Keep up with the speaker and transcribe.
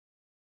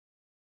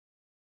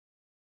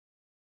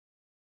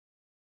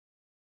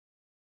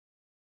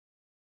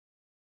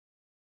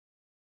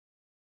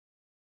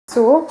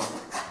So,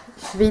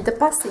 ist wieder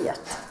passiert.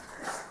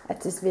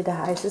 Jetzt ist wieder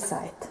heiße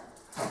Seite.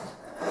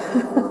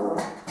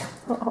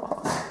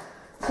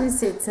 Wir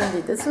sitzen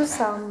wieder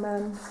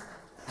zusammen.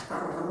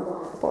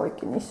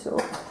 Beugen ist so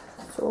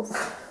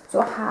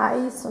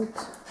heiß und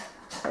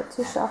jetzt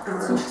ist auch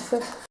Zeit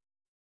für.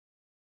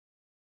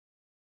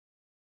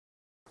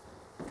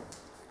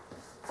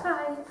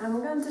 Hi,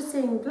 I'm going to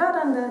sing Blood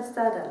on the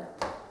Saddle.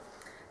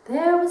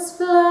 There was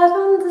blood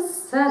on the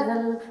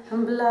saddle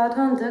and blood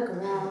on the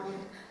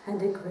ground,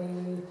 and a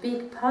great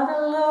big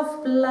puddle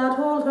of blood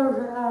all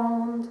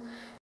around.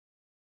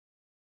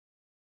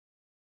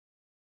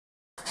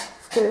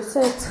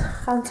 Größer, jetzt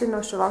kann sie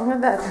noch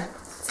schwanger werden.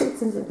 Jetzt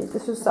sitzen sie wieder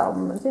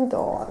zusammen, sind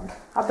arm.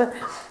 Aber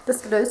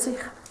das löst sich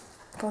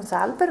von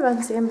selber,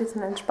 wenn sie ein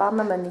bisschen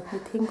entspannen, wenn ich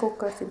nicht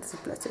hingucke, sind sie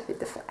plötzlich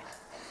wieder frei.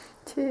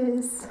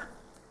 Tschüss.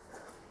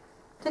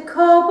 The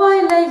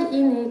cowboy lay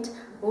in it,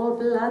 all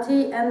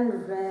bloody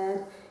and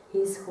red.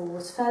 His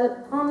horse fell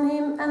on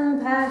him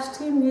and bashed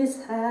him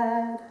his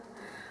head.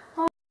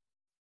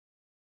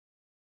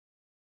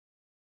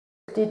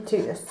 Die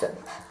Türchen.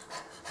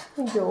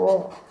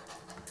 Ja.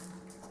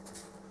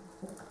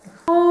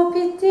 Oh,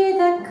 pity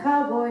the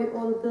cowboy,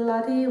 all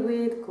bloody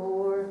with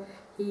gore.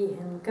 He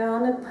ain't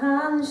gonna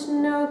punch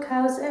no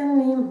cows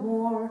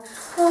anymore.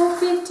 Oh,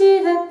 pity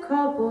the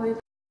cowboy,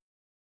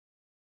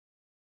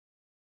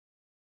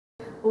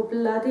 all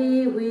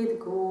bloody with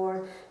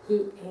gore.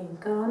 He ain't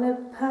gonna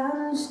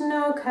punch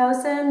no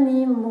cows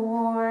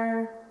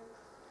anymore.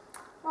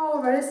 Oh,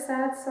 very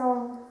sad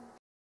song.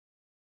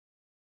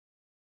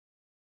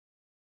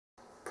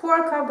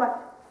 Poor cowboy.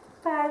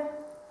 Bye.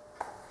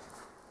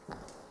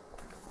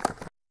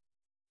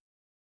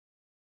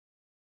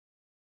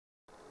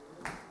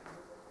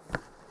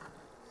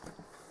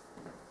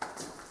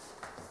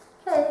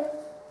 Hey,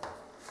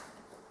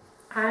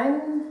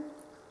 I'm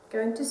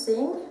going to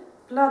sing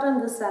Blood on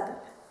the Saddle.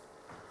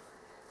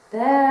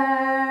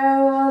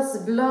 There was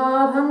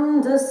blood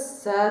on the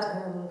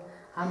saddle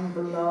and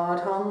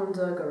blood on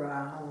the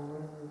ground.